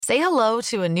Say hello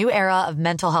to a new era of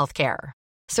mental health care.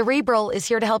 Cerebral is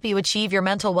here to help you achieve your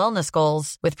mental wellness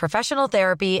goals with professional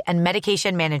therapy and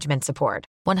medication management support.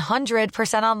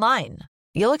 100% online.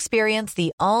 You'll experience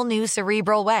the all-new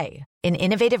Cerebral Way, an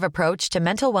innovative approach to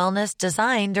mental wellness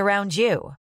designed around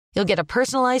you. You'll get a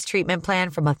personalized treatment plan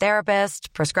from a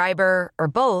therapist, prescriber, or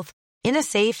both in a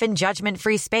safe and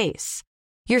judgment-free space.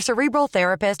 Your Cerebral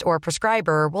therapist or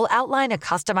prescriber will outline a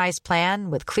customized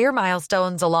plan with clear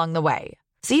milestones along the way,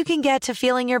 so you can get to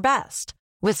feeling your best.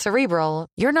 With Cerebral,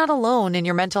 you're not alone in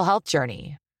your mental health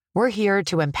journey. We're here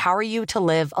to empower you to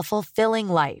live a fulfilling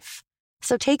life.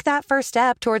 So take that first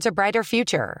step towards a brighter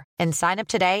future and sign up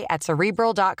today at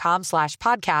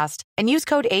Cerebral.com/podcast and use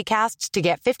code ACAST to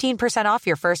get 15% off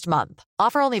your first month.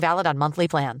 Offer only valid on monthly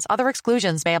plans. Other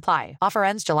exclusions may apply. Offer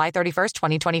ends July 31st,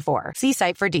 2024. See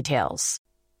site for details.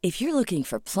 If you're looking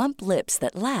for plump lips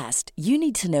that last, you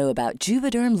need to know about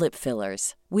Juvederm lip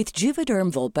fillers. With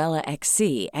Juvederm Volbella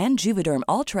XC and Juvederm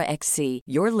Ultra XC,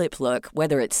 your lip look,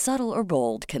 whether it's subtle or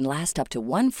bold, can last up to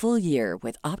 1 full year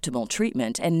with optimal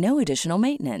treatment and no additional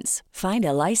maintenance. Find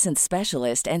a licensed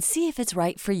specialist and see if it's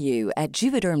right for you at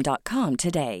Juvederm.com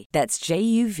today. That's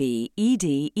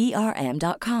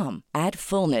JUVEDERM.com. Add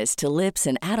fullness to lips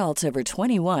in adults over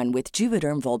 21 with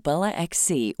Juvederm Volbella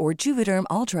XC or Juvederm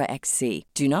Ultra XC.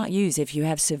 Do not use if you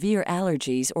have severe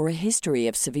allergies or a history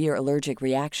of severe allergic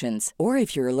reactions, or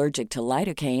if you're allergic to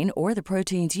lidocaine or the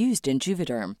proteins used in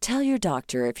Juvederm. Tell your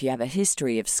doctor if you have a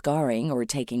history of scarring or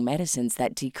taking medicines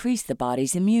that decrease the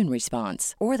body's immune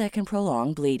response or that can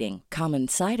prolong bleeding. Common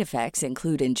side effects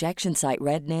include injection site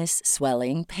redness,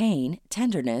 swelling, pain,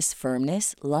 tenderness,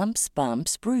 firmness, lumps,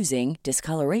 bumps, bruising,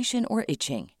 discoloration, or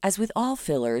itching. As with all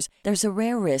fillers, there's a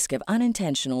rare risk of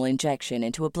unintentional injection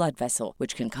into a blood vessel,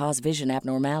 which can cause vision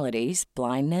abnormalities,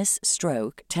 blindness,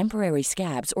 stroke, temporary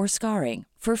scabs, or scarring.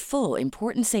 For full,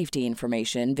 important safety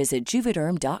information, visit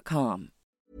Juvederm.com.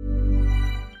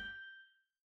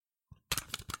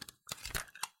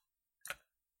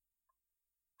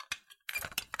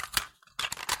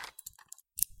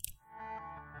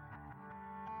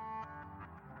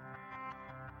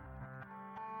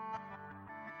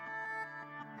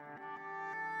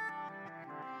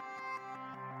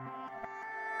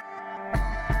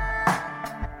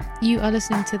 You are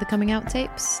listening to The Coming Out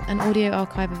Tapes, an audio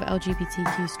archive of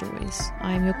LGBTQ stories.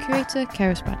 I am your curator,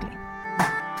 Keris Bradley.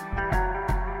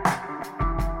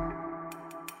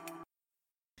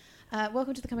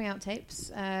 Welcome to The Coming Out Tapes.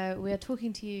 We are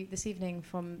talking to you this evening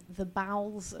from the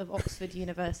bowels of Oxford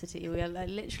University. We are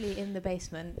literally in the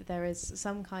basement. There is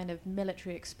some kind of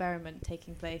military experiment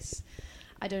taking place.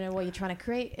 I don't know what you're trying to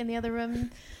create in the other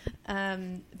room,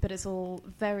 but it's all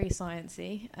very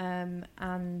sciencey.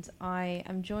 And I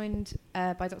am joined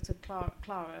by Dr. Clara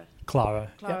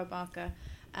Yep. Barker.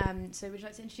 So would you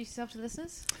like to introduce yourself to the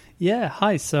listeners? Yeah,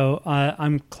 hi. So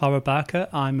I'm Clara Barker.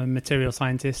 I'm a material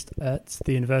scientist at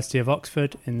the University of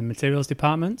Oxford in the materials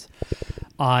department.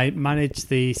 I manage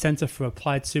the Centre for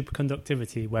Applied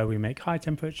Superconductivity, where we make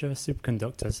high-temperature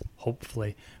superconductors,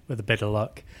 hopefully, with a bit of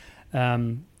luck.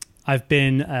 I've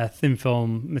been a thin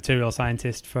film material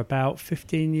scientist for about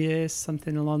 15 years,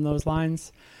 something along those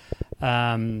lines,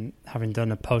 having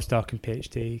done a postdoc and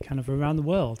PhD kind of around the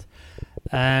world.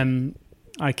 I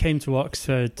came to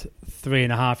Oxford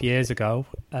 3.5 years ago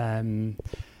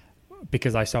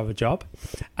because I saw a job,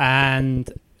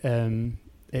 and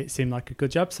it seemed like a good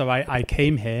job, so I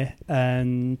came here,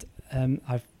 and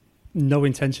I've no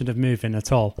intention of moving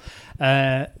at all,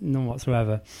 none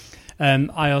whatsoever.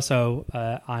 I also,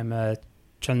 I'm a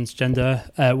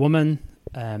transgender woman,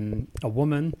 a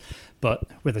woman, but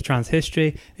with a trans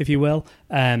history, if you will.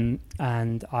 And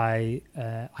I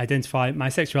identify, my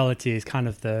sexuality is kind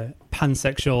of the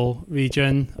pansexual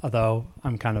region, although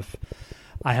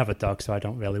I have a dog, so I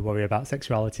don't really worry about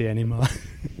sexuality anymore.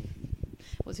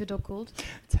 What's your dog called?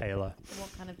 Taylor.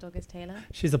 What kind of dog is Taylor?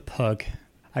 She's a pug.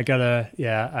 I got her,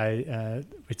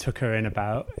 we took her in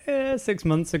about 6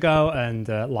 months ago, and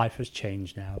life has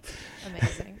changed now.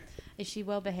 Amazing. Is she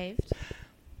well behaved?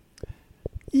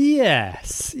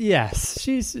 Yes,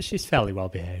 she's fairly well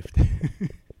behaved.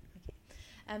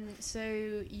 So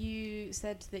you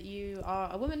said that you are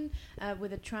a woman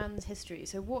with a trans history.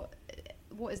 So what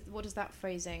does that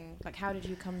phrasing, like, how did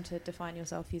you come to define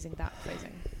yourself using that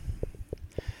phrasing?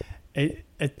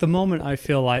 At the moment, I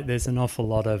feel like there's an awful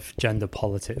lot of gender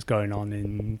politics going on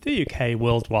in the UK,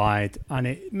 worldwide, and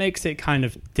it makes it kind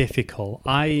of difficult.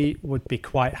 I would be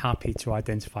quite happy to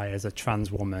identify as a trans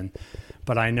woman,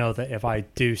 but I know that if I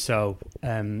do so,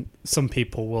 some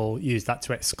people will use that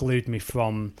to exclude me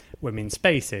from women's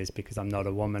spaces because I'm not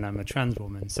a woman, I'm a trans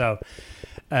woman. So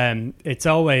it's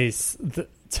always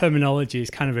terminology is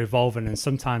kind of evolving, and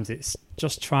sometimes it's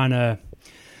just trying to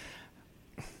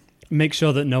make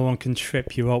sure that no one can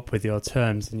trip you up with your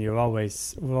terms, and we're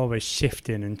always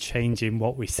shifting and changing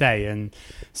what we say. And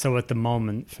so at the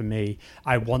moment, for me,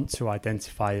 I want to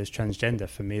identify as transgender.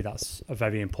 For me, that's a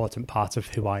very important part of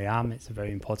who I am. It's a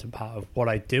very important part of what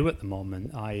I do at the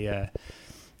moment. I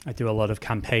do a lot of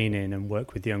campaigning and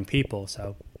work with young people,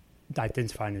 so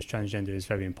identifying as transgender is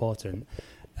very important.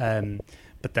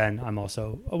 But then I'm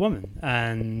also a woman,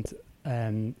 and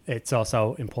it's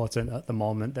also important at the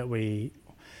moment that we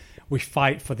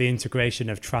fight for the integration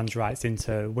of trans rights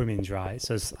into women's rights,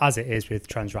 as it is with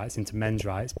trans rights into men's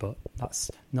rights, but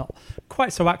that's not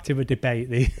quite so active a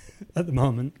debate at the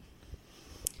moment.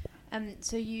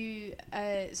 So do you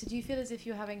feel as if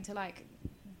you're having to like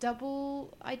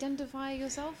double identify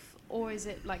yourself, or is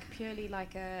it like purely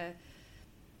like a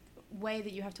way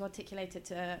that you have to articulate it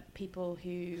to people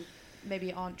who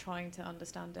maybe aren't trying to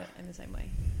understand it in the same way?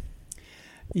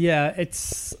 Yeah,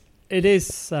 it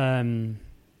is.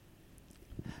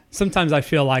 Sometimes I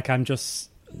feel like I'm just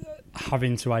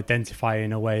having to identify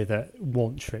in a way that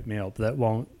won't trip me up,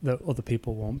 that other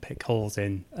people won't pick holes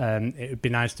in. It would be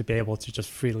nice to be able to just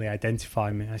freely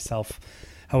identify myself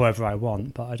however I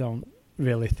want, but I don't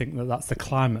really think that that's the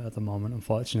climate at the moment,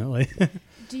 unfortunately.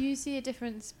 Do you see a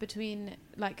difference between,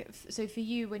 like, so for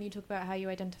you, when you talk about how you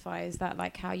identify, is that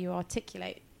like how you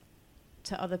articulate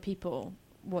to other people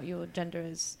what your gender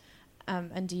is?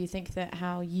 And do you think that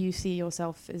how you see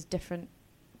yourself is different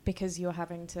because you're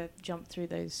having to jump through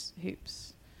those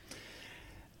hoops?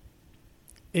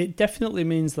 It definitely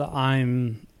means that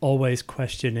I'm always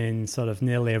questioning sort of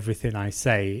nearly everything I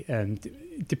say, and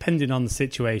depending on the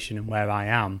situation and where I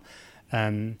am.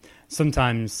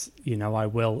 Sometimes, I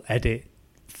will edit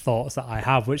thoughts that I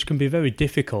have, which can be very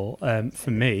difficult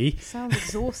for me. Sounds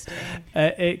exhausting.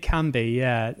 It can be,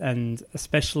 yeah, and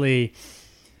especially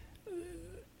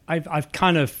I've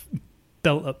kind of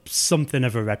built up something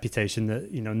of a reputation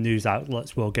that news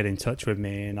outlets will get in touch with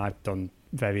me, and I've done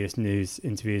various news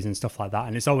interviews and stuff like that,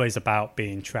 and it's always about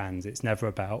being trans. It's never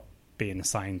about being a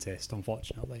scientist,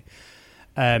 unfortunately.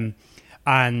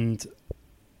 And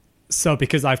so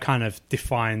because I've kind of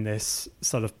defined this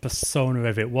sort of persona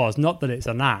of it was, not that it's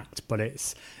an act, but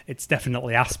it's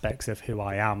definitely aspects of who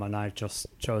I am, and I've just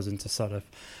chosen to sort of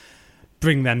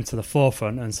bring them to the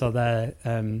forefront. And so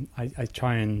I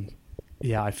try and,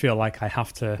 I feel like I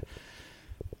have to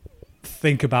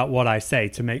think about what I say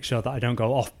to make sure that I don't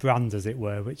go off brand, as it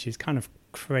were, which is kind of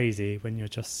crazy when you're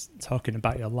just talking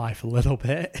about your life a little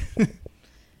bit.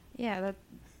 Yeah, that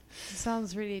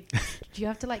sounds really... Do you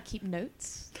have to like keep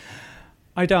notes?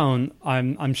 I don't.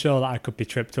 I'm sure that I could be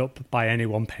tripped up by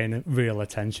anyone paying real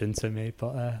attention to me,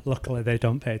 but luckily they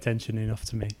don't pay attention enough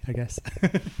to me, I guess.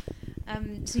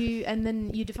 So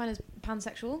you define as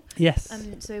pansexual? Yes.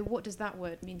 So what does that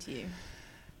word mean to you?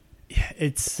 Yeah,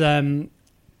 it's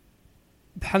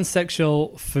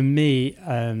pansexual for me.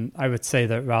 I would say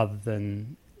that rather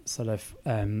than sort of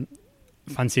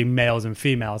fancying males and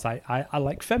females, I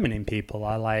like feminine people.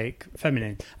 I like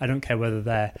feminine. I don't care whether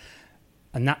they're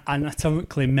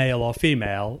anatomically male or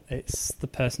female. It's the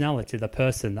personality, the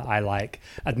person that I like.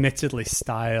 Admittedly,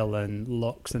 style and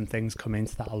looks and things come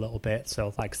into that a little bit.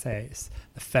 So, like I say, it's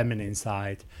the feminine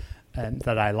side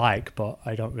that I like, but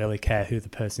I don't really care who the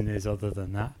person is other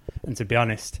than that. And to be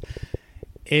honest,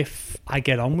 if I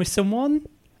get on with someone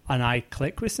and I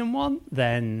click with someone,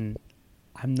 then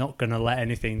I'm not going to let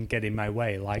anything get in my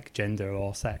way, like gender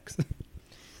or sex.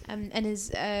 And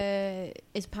is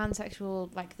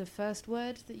pansexual like the first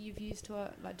word that you've used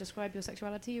to like describe your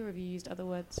sexuality, or have you used other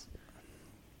words?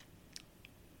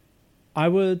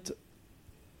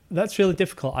 That's really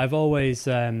difficult. I've always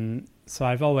been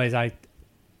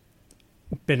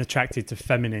attracted to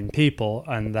feminine people,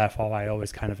 and therefore I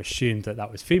always kind of assumed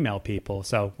that was female people.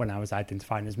 So when I was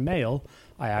identifying as male,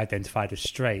 I identified as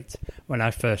straight. When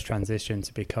I first transitioned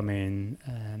to becoming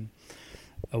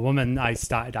a woman, I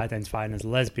started identifying as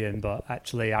lesbian, but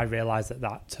actually I realised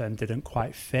that term didn't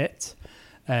quite fit.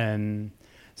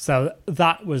 So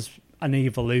that was an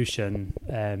evolution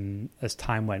as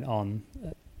time went on,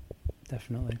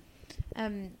 definitely.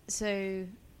 So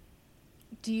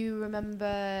do you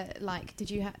remember, like,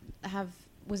 did you have,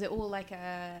 was it all like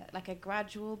a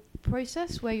gradual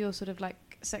process where your sort of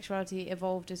like sexuality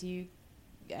evolved as you,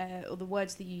 or the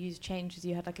words that you used changed as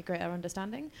you had like a greater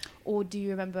understanding? Or do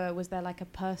you remember, was there like a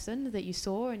person that you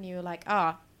saw and you were like,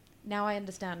 now I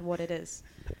understand what it is?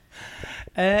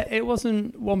 It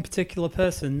wasn't one particular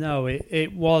person, no.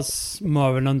 It was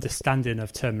more an understanding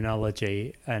of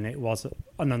terminology, and it was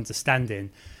an understanding.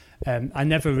 I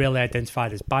never really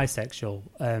identified as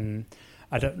bisexual.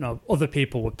 I don't know, other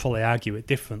people would probably argue it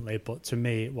differently, but to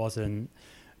me it wasn't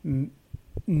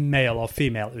male or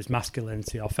female, it was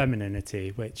masculinity or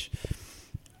femininity, which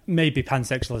maybe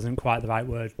pansexual isn't quite the right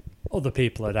word. Other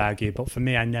people would argue, but for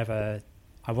me, I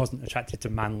wasn't attracted to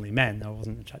manly men. I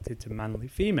wasn't attracted to manly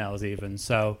females even.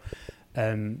 So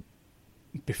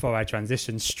before I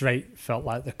transitioned, straight felt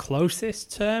like the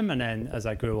closest term. And then as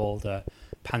I grew older,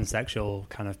 pansexual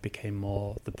kind of became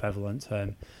more the prevalent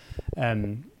term.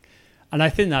 And I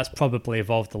think that's probably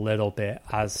evolved a little bit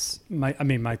as my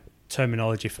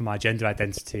terminology for my gender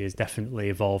identity has definitely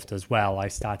evolved as well. I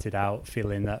started out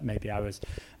feeling that maybe I was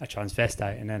a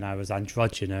transvestite and then I was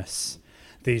androgynous.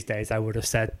 These days I would have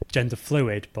said gender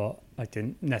fluid, but I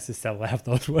didn't necessarily have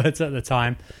those words at the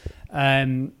time.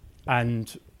 And,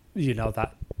 you know,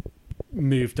 that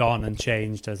moved on and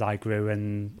changed as I grew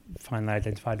and finally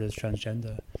identified as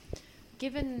transgender.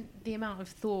 Given the amount of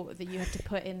thought that you have to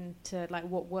put into like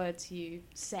what words you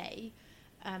say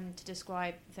to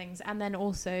describe things, and then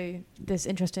also this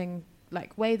interesting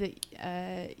like way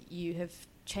that you have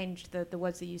changed the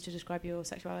words that you use to describe your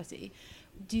sexuality,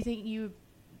 do you think you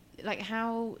like,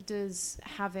 how does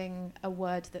having a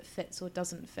word that fits or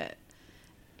doesn't fit,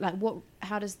 like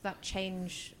how does that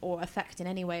change or affect in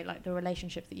any way like the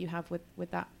relationship that you have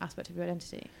with that aspect of your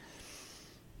identity?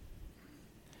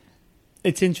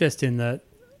 It's interesting that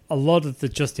a lot of the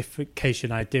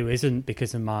justification I do isn't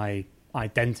because of my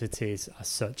identities as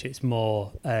such. It's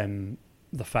more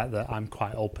the fact that I'm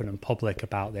quite open and public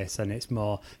about this, and it's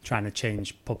more trying to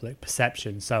change public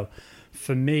perception. So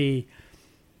for me,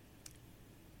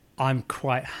 I'm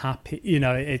quite happy. You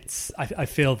know, I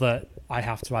feel that I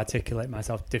have to articulate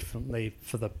myself differently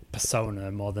for the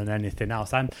persona more than anything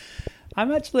else. I'm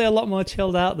actually a lot more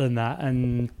chilled out than that,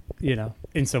 and you know,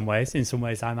 in some ways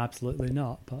I'm absolutely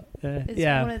not. But it's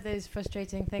yeah, one of those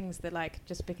frustrating things that like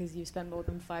just because you spend more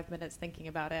than 5 minutes thinking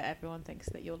about it, everyone thinks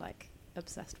that you're like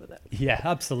obsessed with it. Yeah,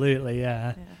 absolutely.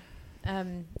 Yeah.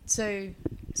 So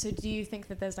do you think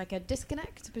that there's like a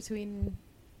disconnect between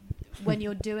when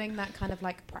you're doing that kind of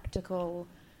like practical,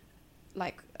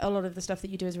 like a lot of the stuff that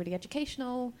you do is really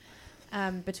educational,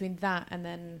 between that and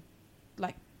then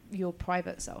like your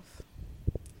private self?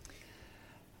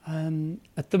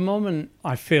 At the moment,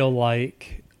 I feel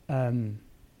like the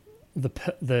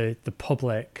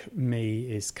public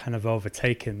me is kind of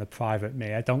overtaking the private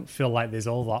me. I don't feel like there's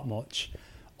all that much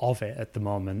of it at the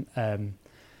moment.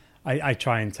 I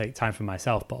try and take time for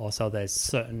myself, but also there's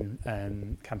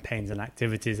certain campaigns and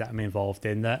activities that I'm involved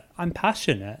in that I'm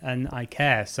passionate and I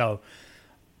care. So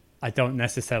I don't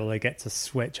necessarily get to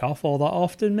switch off all that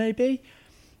often, maybe.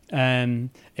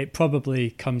 It probably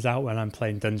comes out when I'm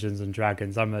playing Dungeons and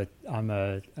Dragons. I'm a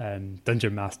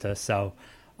dungeon master, so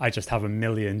I just have a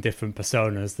million different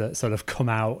personas that sort of come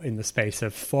out in the space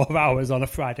of 4 hours on a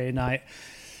Friday night,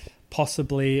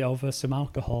 possibly over some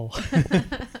alcohol.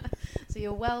 So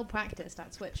you're well practiced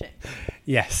at switching.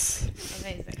 Yes.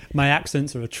 Amazing. My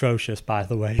accents are atrocious, by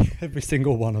the way, every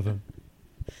single one of them.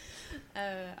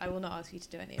 I will not ask you to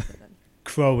do any of them then.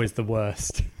 Crow is the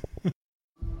worst.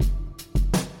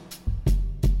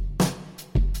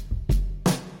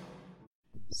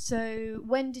 So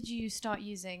when did you start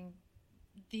using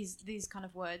these kind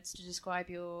of words to describe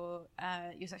your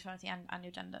sexuality and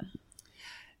your gender?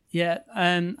 Yeah,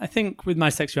 I think with my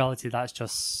sexuality, that's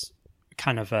just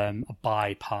kind of a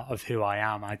by part of who I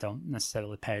am. I don't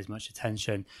necessarily pay as much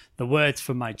attention. The words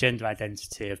for my gender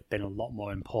identity have been a lot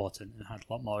more important and had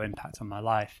a lot more impact on my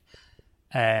life.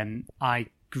 I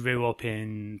grew up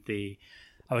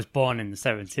I was born in the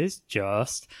 70s,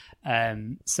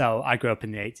 so I grew up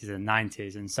in the 80s and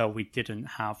 90s, and so we didn't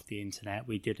have the internet,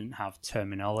 we didn't have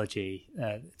terminology.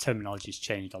 Terminology's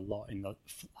changed a lot in the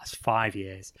last 5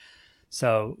 years.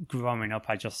 So growing up,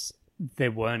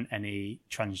 there weren't any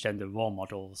transgender role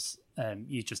models.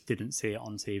 You just didn't see it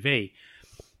on TV.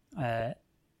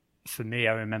 For me,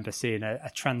 I remember seeing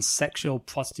a transsexual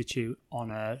prostitute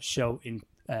on a show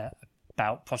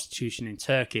about prostitution in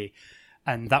Turkey,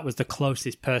 and that was the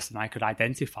closest person I could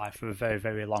identify for a very,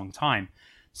 very long time.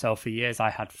 So for years,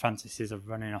 I had fantasies of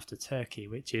running off to Turkey,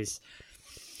 which is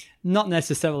not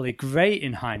necessarily great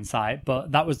in hindsight,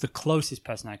 but that was the closest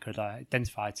person I could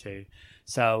identify to.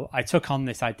 So I took on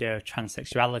this idea of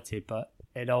transsexuality, but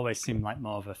it always seemed like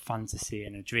more of a fantasy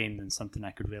and a dream than something I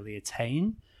could really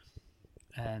attain.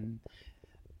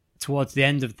 Towards the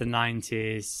end of the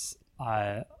 90s,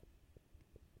 I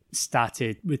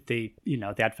started with the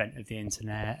advent of the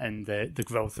internet and the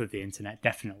growth of the internet.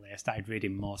 Definitely, I started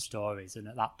reading more stories, and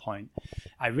at that point,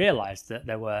 I realized that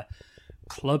there were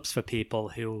clubs for people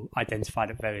who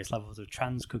identified at various levels of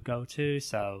trans could go to.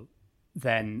 So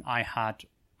then I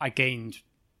gained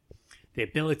the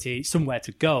ability, somewhere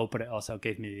to go, but it also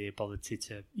gave me the ability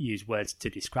to use words to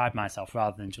describe myself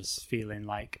rather than just feeling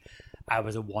like I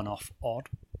was a one-off odd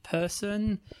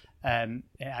person. It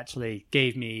actually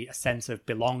gave me a sense of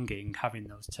belonging, having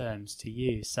those terms to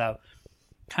use. So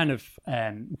kind of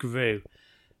grew.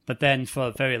 But then for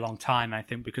a very long time, I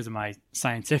think because of my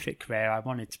scientific career, I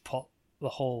wanted to put the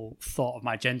whole thought of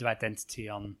my gender identity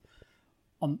on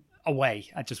away.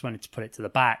 I just wanted to put it to the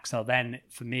back. So then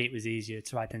for me, it was easier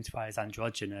to identify as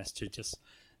androgynous, to just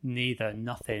neither,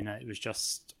 nothing. It was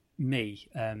just me,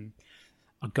 a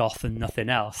goth and nothing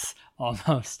else,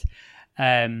 almost.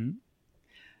 A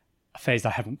phase I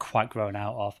haven't quite grown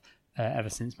out of ever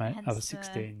since I was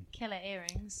 16. Killer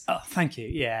earrings. Oh, thank you.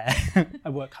 Yeah, I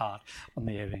work hard on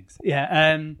the earrings.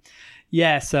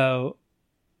 Yeah, so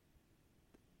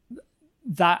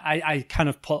that I kind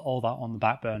of put all that on the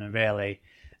back burner, really.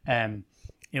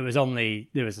 It was only,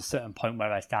 there was a certain point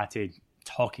where I started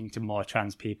talking to more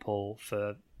trans people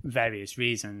for various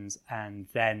reasons, and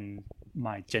then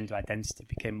my gender identity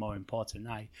became more important.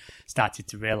 I started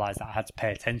to realize that I had to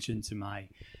pay attention to my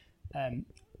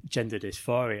gender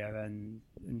dysphoria, and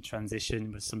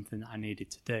transition was something that I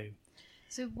needed to do.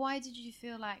 So why did you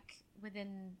feel like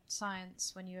within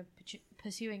science, when you were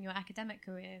pursuing your academic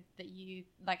career, that you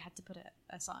had to put it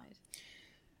aside?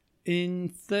 In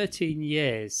 13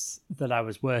 years that I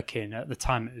was working, at the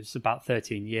time it was about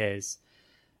 13 years,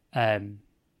 it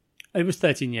was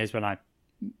 13 years when I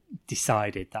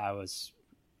decided that I was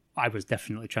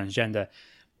definitely transgender.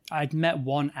 I'd met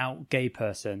one out gay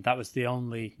person. That was the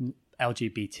only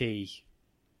LGBT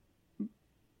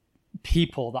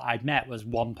people that I'd met, was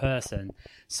one person.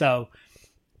 So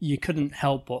you couldn't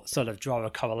help but sort of draw a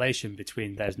correlation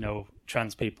between there's no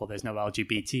trans people, there's no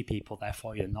LGBT people,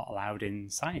 therefore you're not allowed in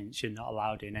science, you're not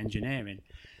allowed in engineering.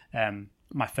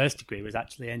 My first degree was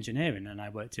actually engineering, and I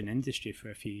worked in industry for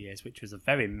a few years, which was a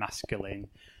very masculine,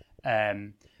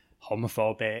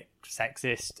 homophobic,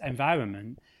 sexist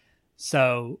environment.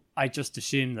 So I just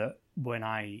assumed that when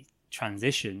I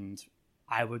transitioned,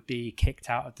 I would be kicked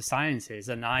out of the sciences.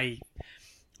 And I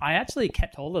actually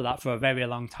kept hold of that for a very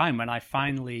long time. When I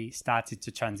finally started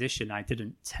to transition, I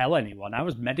didn't tell anyone. I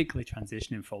was medically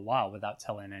transitioning for a while without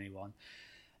telling anyone.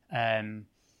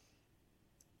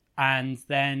 And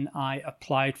then I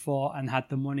applied for and had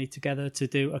the money together to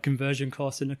do a conversion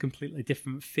course in a completely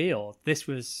different field. This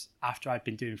was after I'd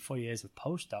been doing 4 years of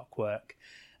postdoc work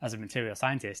as a material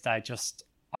scientist.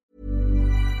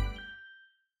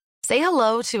 Say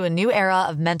hello to a new era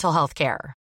of mental health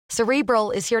care.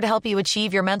 Cerebral is here to help you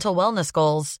achieve your mental wellness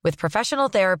goals with professional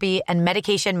therapy and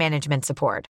medication management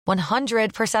support.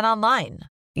 100% online.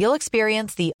 You'll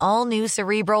experience the all-new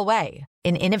Cerebral Way,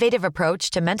 an innovative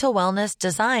approach to mental wellness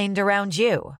designed around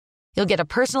you. You'll get a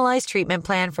personalized treatment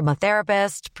plan from a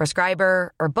therapist,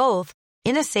 prescriber, or both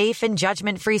in a safe and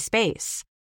judgment-free space.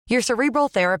 Your Cerebral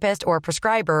therapist or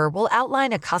prescriber will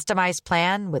outline a customized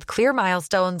plan with clear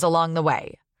milestones along the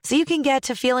way, so you can get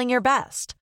to feeling your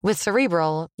best. With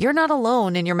Cerebral, you're not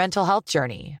alone in your mental health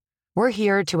journey. We're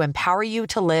here to empower you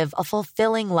to live a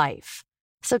fulfilling life.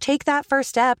 So take that first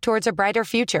step towards a brighter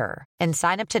future and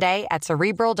sign up today at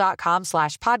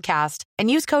Cerebral.com/podcast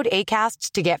and use code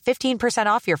ACAST to get 15%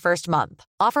 off your first month.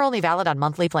 Offer only valid on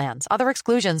monthly plans. Other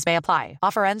exclusions may apply.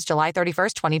 Offer ends July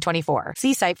 31st, 2024.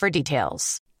 See site for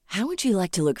details. How would you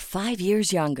like to look 5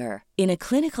 years younger? In a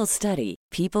clinical study,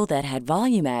 people that had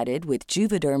volume added with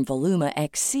Juvederm Voluma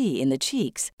XC in the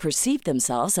cheeks perceived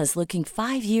themselves as looking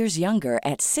 5 years younger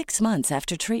at 6 months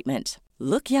after treatment.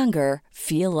 Look younger,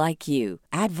 feel like you.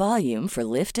 Add volume for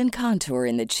lift and contour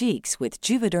in the cheeks with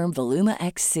Juvederm Voluma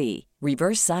XC.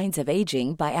 Reverse signs of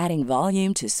aging by adding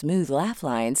volume to smooth laugh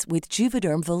lines with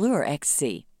Juvederm Volure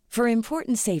XC. For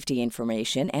important safety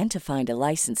information and to find a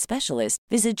licensed specialist,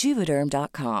 visit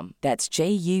Juvederm.com. That's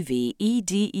JUVEDERM.com.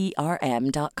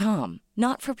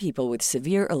 Not for people with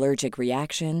severe allergic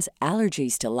reactions,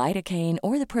 allergies to lidocaine,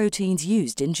 or the proteins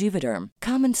used in Juvederm.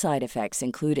 Common side effects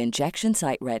include injection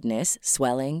site redness,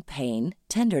 swelling, pain,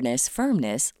 tenderness,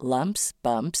 firmness, lumps,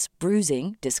 bumps,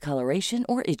 bruising, discoloration,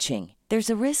 or itching. There's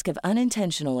a risk of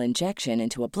unintentional injection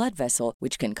into a blood vessel,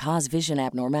 which can cause vision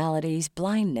abnormalities,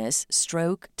 blindness,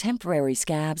 stroke, temporary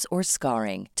scabs, or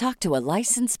scarring. Talk to a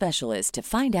licensed specialist to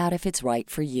find out if it's right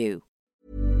for you.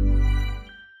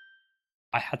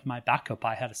 I had my backup.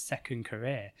 I had a second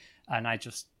career, and I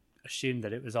just assumed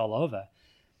that it was all over.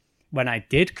 When I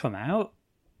did come out,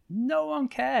 no one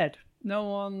cared. No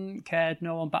one cared.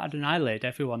 No one batted an eyelid.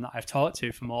 Everyone that I've talked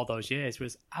to from all those years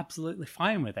was absolutely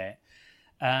fine with it.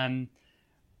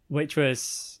 Which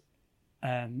was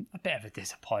a bit of a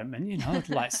disappointment,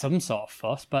 like some sort of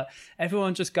fuss, but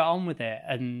everyone just got on with it.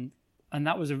 And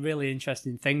that was a really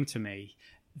interesting thing to me,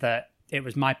 that it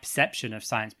was my perception of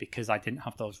science because I didn't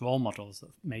have those role models that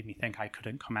made me think I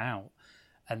couldn't come out.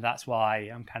 And that's why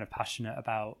I'm kind of passionate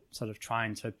about sort of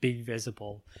trying to be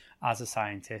visible as a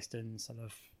scientist and sort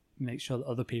of make sure that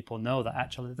other people know that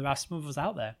actually there are some of us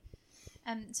out there.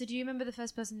 So do you remember the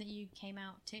first person that you came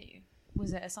out to?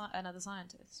 Was it another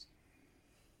scientist?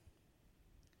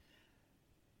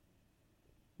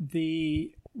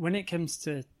 When it comes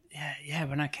to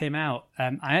when I came out,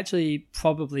 I actually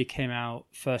probably came out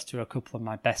first to a couple of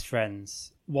my best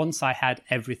friends. Once I had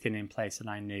everything in place and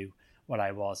I knew what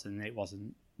I was, and it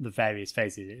wasn't the various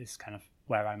phases, it's kind of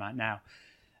where I'm at now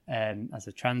as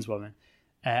a trans woman.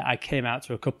 I came out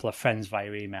to a couple of friends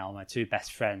via email, my two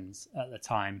best friends at the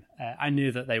time. I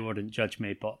knew that they wouldn't judge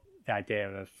me, but the idea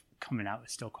of coming out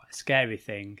was still quite a scary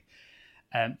thing.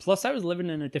 Plus, I was living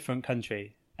in a different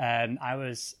country. I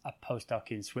was a postdoc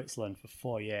in Switzerland for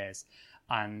 4 years,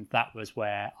 and that was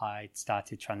where I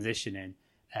started transitioning.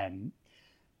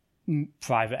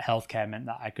 Private healthcare meant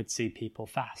that I could see people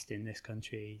fast in this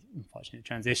country. Unfortunately,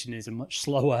 transition is a much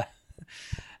slower.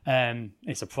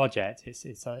 It's a project.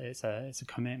 It's a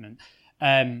commitment.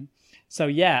 So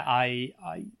yeah, I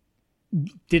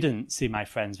didn't see my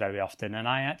friends very often, and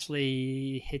I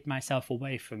actually hid myself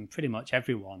away from pretty much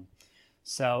everyone.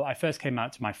 So I first came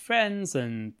out to my friends,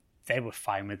 and they were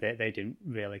fine with it. They didn't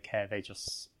really care. They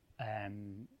just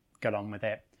got on with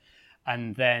it.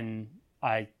 And then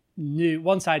I knew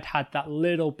once I'd had that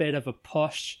little bit of a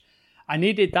push, I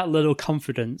needed that little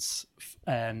confidence,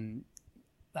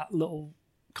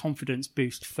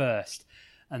 boost first.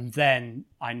 And then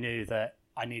I knew that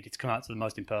I needed to come out to the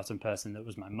most important person, that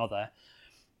was my mother.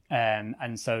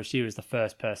 And so she was the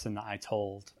first person that I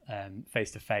told face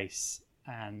to face.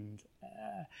 And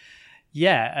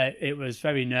it was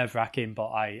very nerve-wracking, but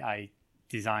I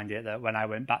designed it that when I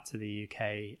went back to the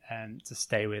UK to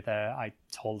stay with her, I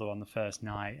told her on the first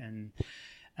night,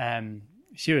 and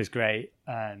she was great,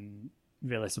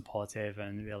 really supportive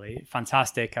and really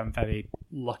fantastic. I'm very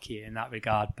lucky in that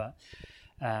regard, but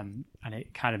and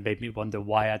it kind of made me wonder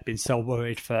why I'd been so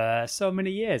worried for so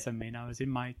many years. I mean, I was in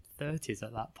my 30s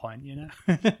at that point, you know.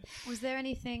 Was there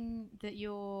anything that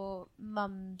your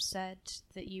mum said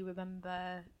that you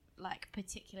remember, like,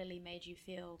 particularly made you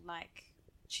feel like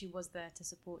she was there to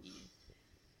support you?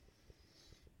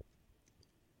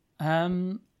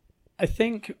 I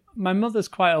think my mother's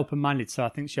quite open-minded, so I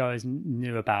think she always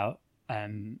knew about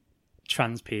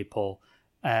trans people.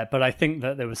 But I think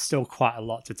that there was still quite a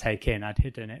lot to take in. I'd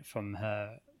hidden it from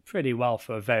her pretty well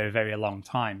for a very, very long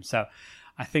time. So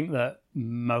I think that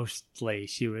mostly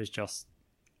she was just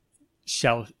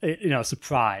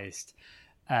surprised.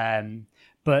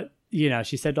 But,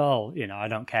 she said, I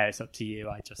don't care. It's up to you.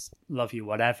 I just love you,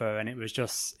 whatever. And it was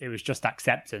just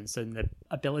acceptance and the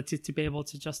ability to be able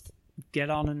to just get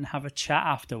on and have a chat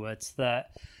afterwards. That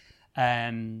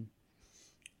was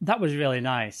really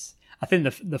nice. I think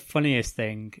the funniest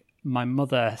thing, my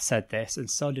mother said this, and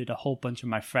so did a whole bunch of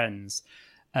my friends,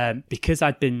 because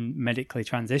I'd been medically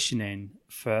transitioning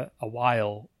for a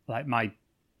while. Like, my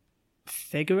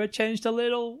figure had changed a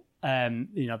little.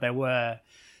 There were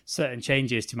certain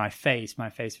changes to my face.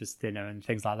 My face was thinner and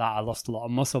things like that. I lost a lot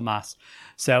of muscle mass.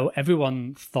 So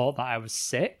everyone thought that I was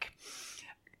sick,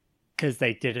 because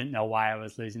they didn't know why I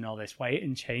was losing all this weight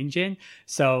and changing.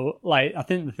 So, like, I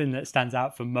think the thing that stands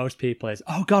out for most people is,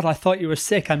 "Oh God, I thought you were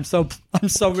sick. I'm so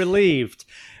relieved,"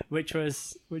 which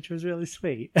was really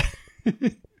sweet.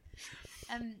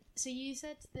 So you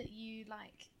said that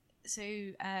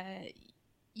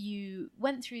you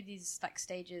went through these like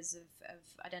stages of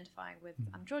identifying with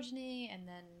androgyny, and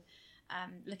then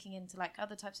looking into like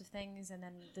other types of things, and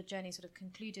then the journey sort of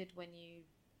concluded when you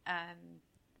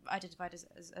identified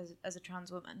as a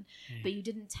trans woman, but you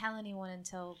didn't tell anyone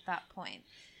until that point.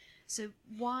 So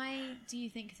why do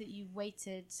you think that you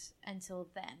waited until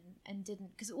then and didn't?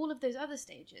 Because all of those other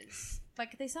stages,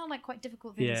 like, they sound like quite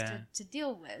difficult things to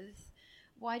deal with.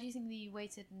 Why do you think that you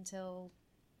waited until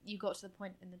you got to the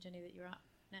point in the journey that you're at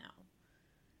now?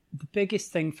 The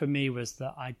biggest thing for me was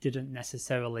that I didn't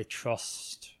necessarily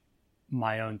trust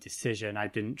my own decision. I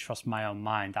didn't trust my own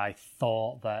mind. I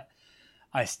thought that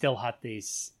I still had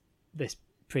this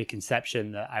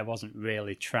preconception that I wasn't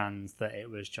really trans, that it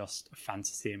was just a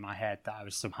fantasy in my head, that I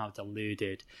was somehow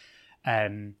deluded.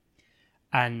 And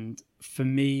for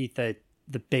me, the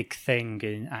big thing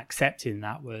in accepting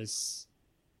that was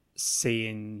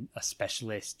seeing a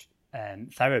specialist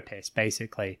therapist,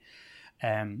 basically.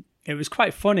 It was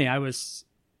quite funny. I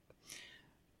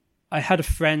had a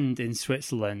friend in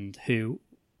Switzerland who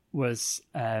was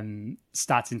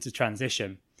starting to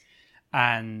transition,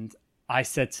 and I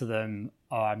said to them,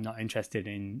 "Oh, I'm not interested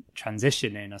in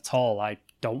transitioning at all. I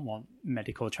don't want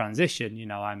medical transition. You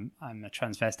know, I'm a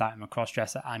transvestite, I'm a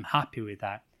cross-dresser. I'm happy with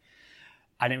that."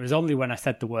 And it was only when I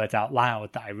said the words out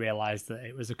loud that I realized that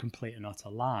it was a complete and utter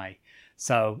lie.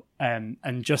 So, and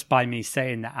just by me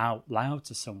saying that out loud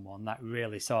to someone, that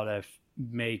really sort of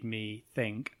made me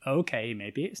think, okay,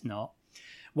 maybe it's not.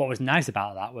 What was nice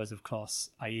about that was, of course,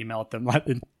 I emailed them like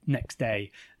the next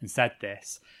day and said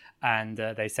this, and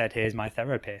they said, "Here's my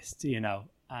therapist," you know.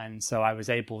 And so I was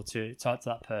able to talk to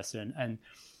that person, and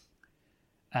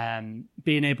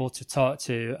being able to talk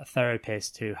to a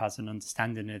therapist who has an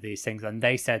understanding of these things, and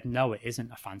they said, "No, it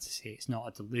isn't a fantasy. It's not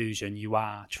a delusion. You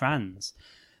are trans."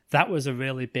 That was a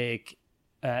really big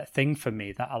thing for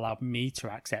me that allowed me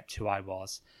to accept who I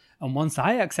was. And once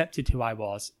I accepted who I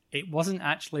was, it wasn't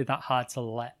actually that hard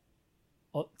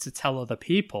to tell other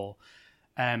people.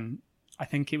 I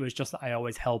think it was just that I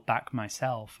always held back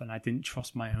myself and I didn't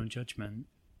trust my own judgment.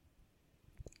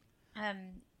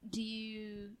 Do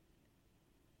you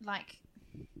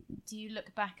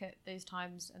look back at those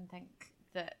times and think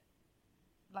that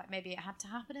like maybe it had to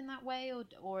happen in that way,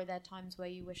 or are there times where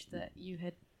you wish that you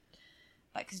had,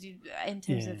 like, because in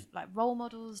terms of like role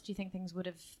models, do you think things would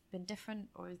have been different,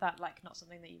 or is that like not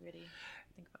something that you really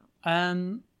think about?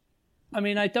 I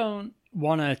mean, I don't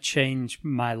want to change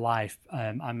my life.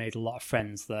 I made a lot of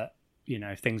friends that, you know,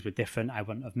 if things were different, I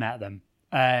wouldn't have met them.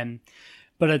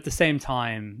 But at the same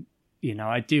time, you know,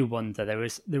 I do wonder,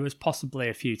 there was possibly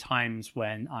a few times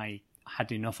when I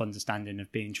had enough understanding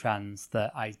of being trans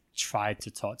that I tried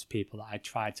to talk to people, that I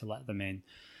tried to let them in.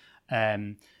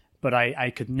 But I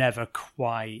could never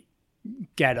quite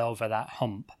get over that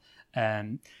hump.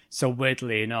 So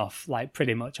weirdly enough, like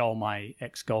pretty much all my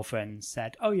ex-girlfriends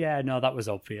said, "Oh yeah, no, that was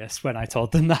obvious," when I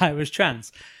told them that I was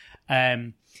trans.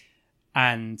 And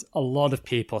a lot of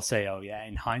people say, "Oh yeah,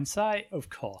 in hindsight, of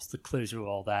course, the clues were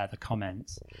all there, the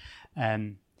comments."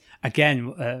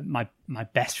 Again, my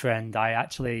best friend, I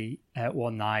actually,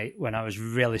 one night when I was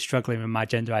really struggling with my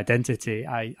gender identity,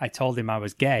 I told him I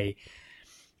was gay,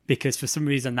 because for some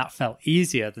reason that felt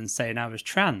easier than saying I was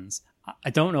trans.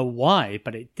 I don't know why,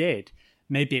 but it did.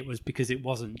 Maybe it was because it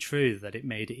wasn't true that it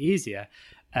made it easier.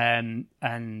 And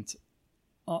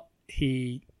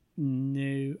he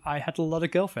knew I had a lot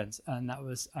of girlfriends,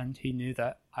 and he knew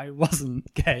that I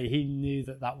wasn't gay. He knew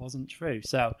that wasn't true.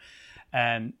 So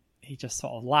he just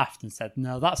sort of laughed and said,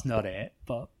 "No, that's not it."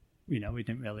 But, you know, we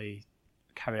didn't really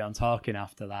carry on talking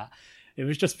after that. It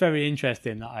was just very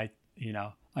interesting that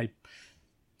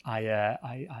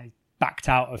I backed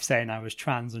out of saying I was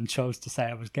trans and chose to say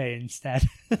I was gay instead.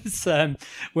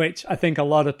 Which I think a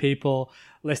lot of people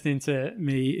listening to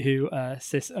me who are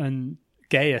cis and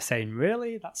gay are saying,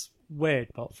 "Really? That's weird."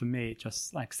 But for me,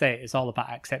 just like I say, it's all about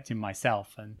accepting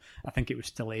myself, and I think it was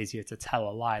still easier to tell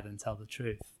a lie than tell the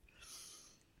truth.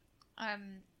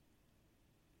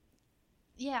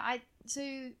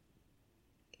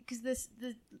 Because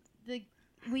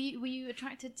were you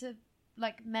attracted to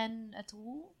like men at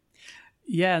all?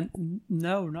 Yeah,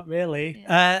 no, not really.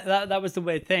 Yeah. That was the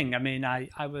weird thing. I mean,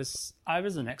 I was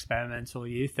an experimental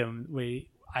youth, and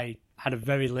I had a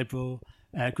very liberal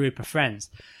group of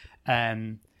friends.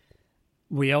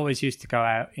 We always used to go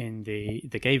out in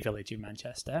the gay village in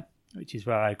Manchester, which is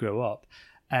where I grew up.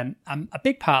 And a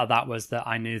big part of that was that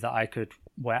I knew that I could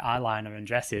wear eyeliner and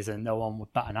dresses and no one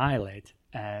would bat an eyelid.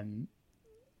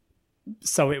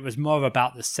 So it was more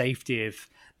about the safety of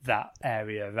that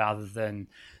area rather than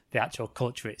the actual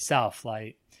culture itself.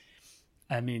 Like,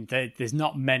 I mean, there's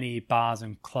not many bars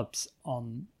and clubs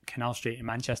on Canal Street in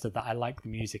Manchester that I like the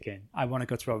music in. I want to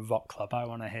go to a rock club. I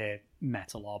want to hear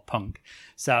metal or punk.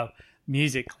 So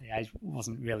musically, I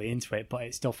wasn't really into it, but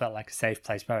it still felt like a safe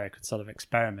place where I could sort of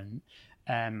experiment.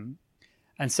 And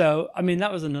so, I mean,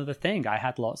 that was another thing. I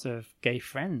had lots of gay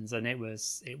friends, and it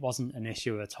wasn't an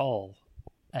issue at all.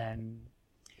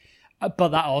 But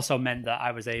that also meant that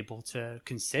I was able to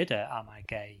consider, am I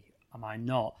gay? Am I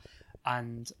not?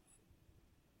 And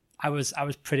I was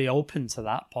pretty open to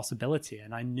that possibility,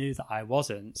 and I knew that I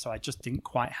wasn't, so I just didn't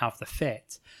quite have the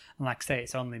fit. And like I say,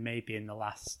 it's only maybe in the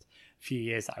last few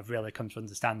years that I've really come to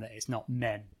understand that it's not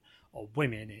men or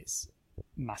women, it's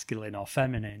masculine or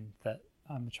feminine that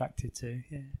I'm attracted to.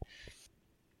 Yeah.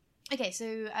 Okay, so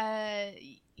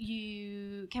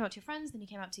you came out to your friends, then you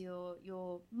came out to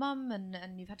your mum,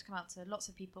 and you've had to come out to lots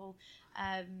of people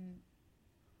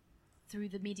through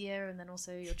the media, and then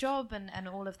also your job and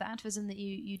all of the activism that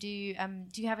you do.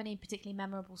 Do you have any particularly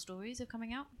memorable stories of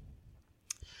coming out?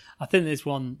 I think there's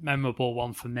one memorable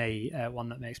one for me, one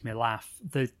that makes me laugh.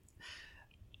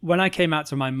 When I came out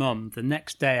to my mum, the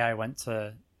next day I went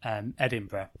to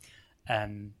Edinburgh,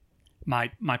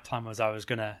 my plan was I was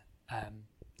going to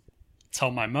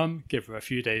tell my mum, give her a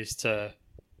few days to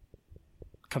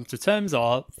come to terms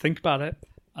or think about it,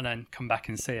 and then come back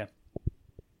and see her.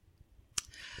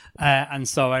 And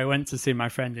so I went to see my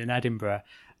friend in Edinburgh,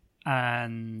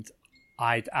 and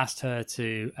I'd asked her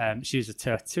to, she was a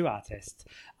tattoo artist,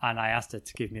 and I asked her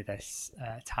to give me this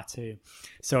tattoo.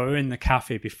 So we were in the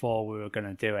cafe before we were going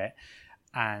to do it,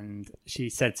 and she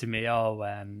said to me,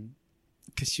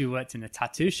 because she worked in a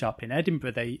tattoo shop in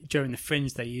Edinburgh, during the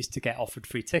Fringe, they used to get offered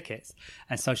free tickets.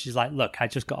 And so she's like, look, I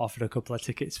just got offered a couple of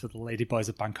tickets for the Ladyboys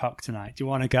of Bangkok tonight. Do you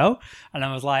want to go? And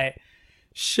I was like,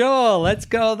 sure, let's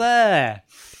go there.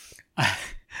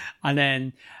 And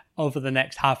then over the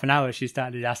next half an hour, she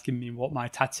started asking me what my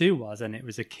tattoo was, and it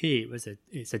was a key.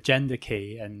 It's a gender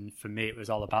key, and for me, it was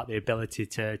all about the ability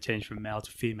to change from male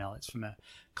to female. It's from a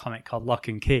comic called Lock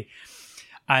and Key,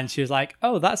 and she was like,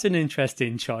 "Oh, that's an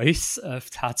interesting choice of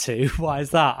tattoo. Why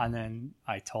is that?" And then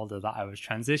I told her that I was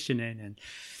transitioning, and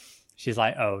she's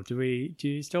like, "Oh, do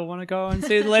you still want to go and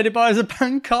see the Ladyboys of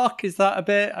Bangkok? Is that a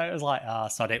bit?" I was like,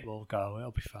 sod it, we'll go.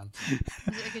 It'll be fun."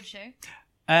 Was it a good show?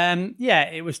 Yeah,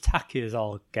 it was tacky as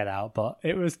all get out, but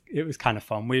it was kind of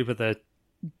fun. We were the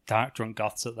dark drunk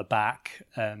goths at the back,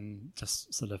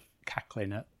 just sort of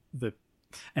cackling at the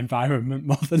environment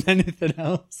more than anything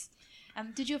else.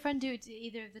 Did your friend do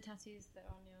either of the tattoos that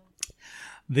are on your...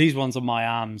 These ones on my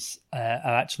arms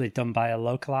are actually done by a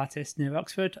local artist near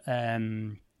Oxford.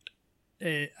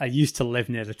 I used to live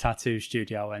near the tattoo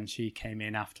studio, and she came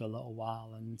in after a little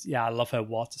while, and yeah, I love her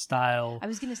water style. I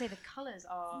was going to say the colours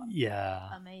are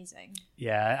amazing.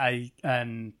 Yeah, I'd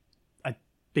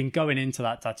been going into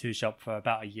that tattoo shop for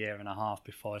about a year and a half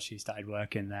before she started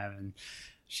working there, and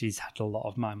she's had a lot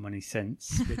of my money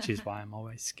since, which is why I'm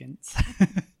always skint.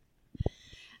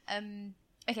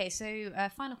 Okay, so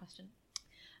final question.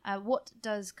 What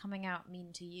does coming out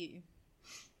mean to you?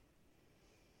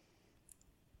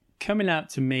 Coming out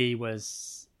to me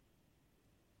was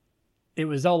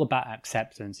all about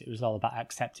acceptance. It was all about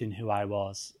accepting who I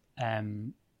was.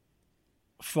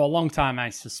 For a long time,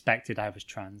 I suspected I was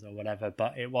trans or whatever,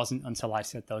 but it wasn't until I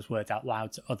said those words out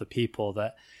loud to other people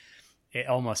that it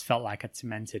almost felt like I'd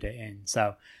cemented it in.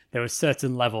 So there were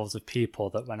certain levels of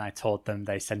people that when I told them,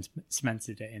 they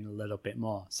cemented it in a little bit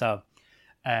more. So,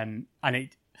 and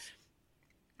it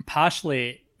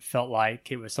partially felt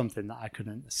like it was something that I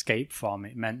couldn't escape from.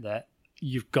 It meant that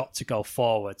you've got to go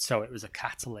forward. So it was a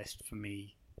catalyst for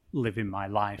me living my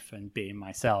life and being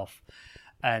myself.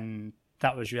 And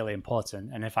that was really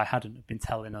important. And if I hadn't been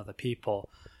telling other people,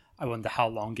 I wonder how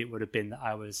long it would have been that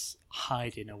I was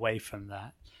hiding away from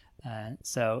that.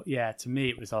 So yeah, to me,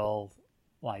 it was all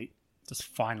like just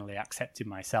finally accepting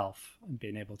myself and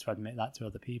being able to admit that to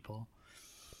other people.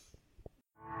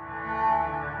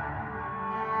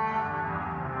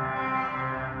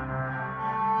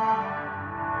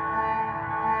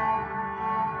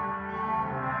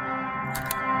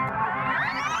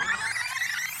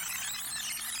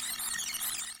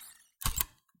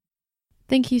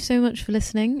 Thank you so much for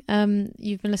listening.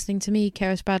 You've been listening to me,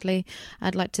 Clara Bradley.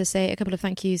 I'd like to say a couple of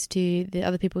thank yous to the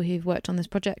other people who've worked on this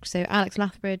project. So Alex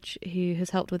Lathbridge, who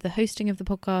has helped with the hosting of the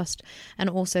podcast and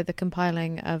also the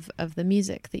compiling of the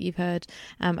music that you've heard,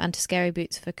 and to Scary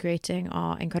Boots for creating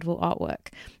our incredible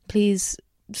artwork. Please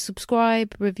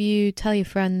subscribe, review, tell your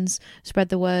friends, spread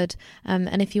the word.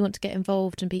 And if you want to get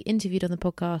involved and be interviewed on the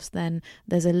podcast, then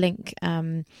there's a link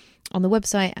on the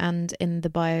website and in the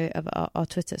bio of our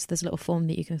Twitter. So there's a little form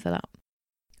that you can fill out.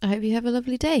 I hope you have a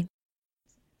lovely day.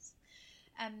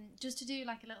 Just to do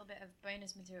like a little bit of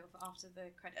bonus material for after the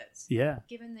credits. Yeah.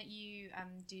 Given that you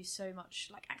do so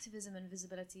much like activism and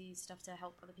visibility stuff to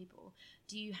help other people,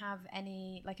 do you have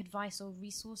any like advice or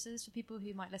resources for people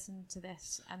who might listen to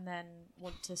this and then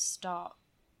want to start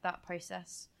that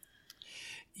process?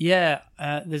 Yeah,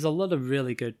 there's a lot of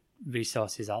really good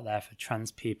resources out there for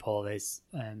trans people. There's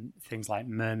things like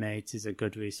Mermaids is a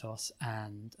good resource,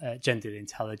 and Gendered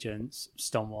Intelligence,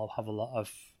 Stonewall have a lot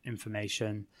of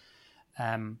information.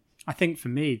 I think for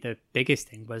me, the biggest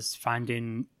thing was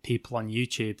finding people on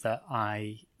YouTube that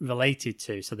I related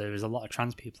to. So there was a lot of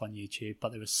trans people on YouTube,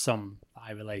 but there was some that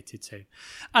I related to.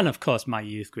 And of course, my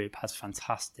youth group has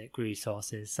fantastic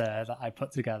resources that I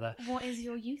put together. What is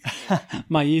your youth group?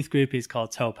 My youth group is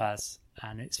called Topaz,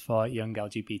 and it's for young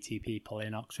LGBT people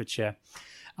in Oxfordshire.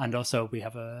 And also we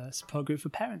have a support group for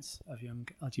parents of young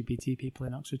LGBT people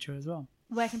in Oxfordshire as well.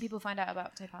 Where can people find out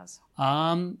about Topaz?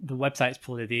 The website's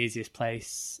probably the easiest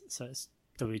place. So it's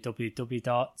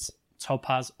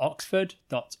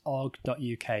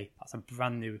www.topazoxford.org.uk. That's a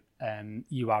brand new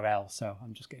URL, so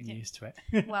I'm just getting used to it.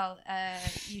 Well,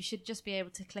 you should just be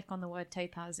able to click on the word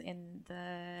Topaz in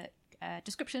the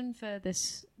description for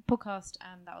this podcast,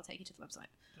 and that will take you to the website.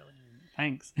 Brilliant.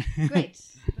 Thanks. Great.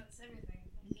 That's everything.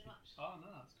 Thank you so much. Oh, no,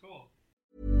 that's cool.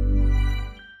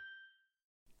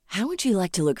 How would you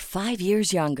like to look 5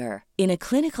 years younger? In a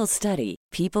clinical study,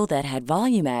 people that had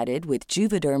volume added with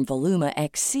Juvederm Voluma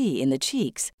XC in the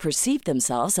cheeks perceived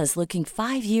themselves as looking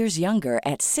 5 years younger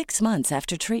at 6 months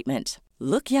after treatment.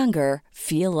 Look younger,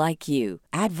 feel like you.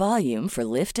 Add volume for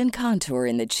lift and contour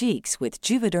in the cheeks with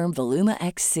Juvederm Voluma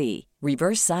XC.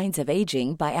 Reverse signs of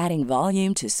aging by adding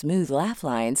volume to smooth laugh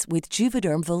lines with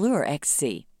Juvederm Volure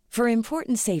XC. For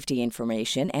important safety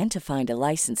information and to find a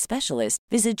licensed specialist,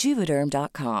 visit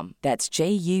Juvederm.com. That's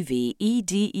JUVEDERM.com.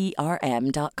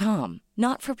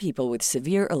 Not for people with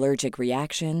severe allergic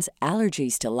reactions,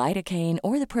 allergies to lidocaine,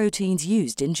 or the proteins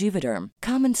used in Juvederm.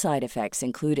 Common side effects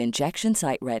include injection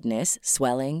site redness,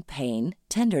 swelling, pain,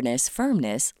 tenderness,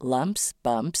 firmness, lumps,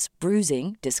 bumps,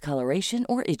 bruising, discoloration,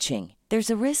 or itching.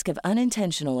 There's a risk of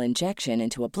unintentional injection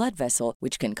into a blood vessel,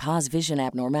 which can cause vision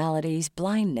abnormalities,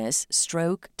 blindness,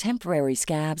 stroke, temporary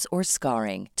scabs, or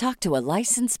scarring. Talk to a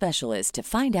licensed specialist to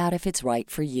find out if it's right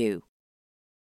for you.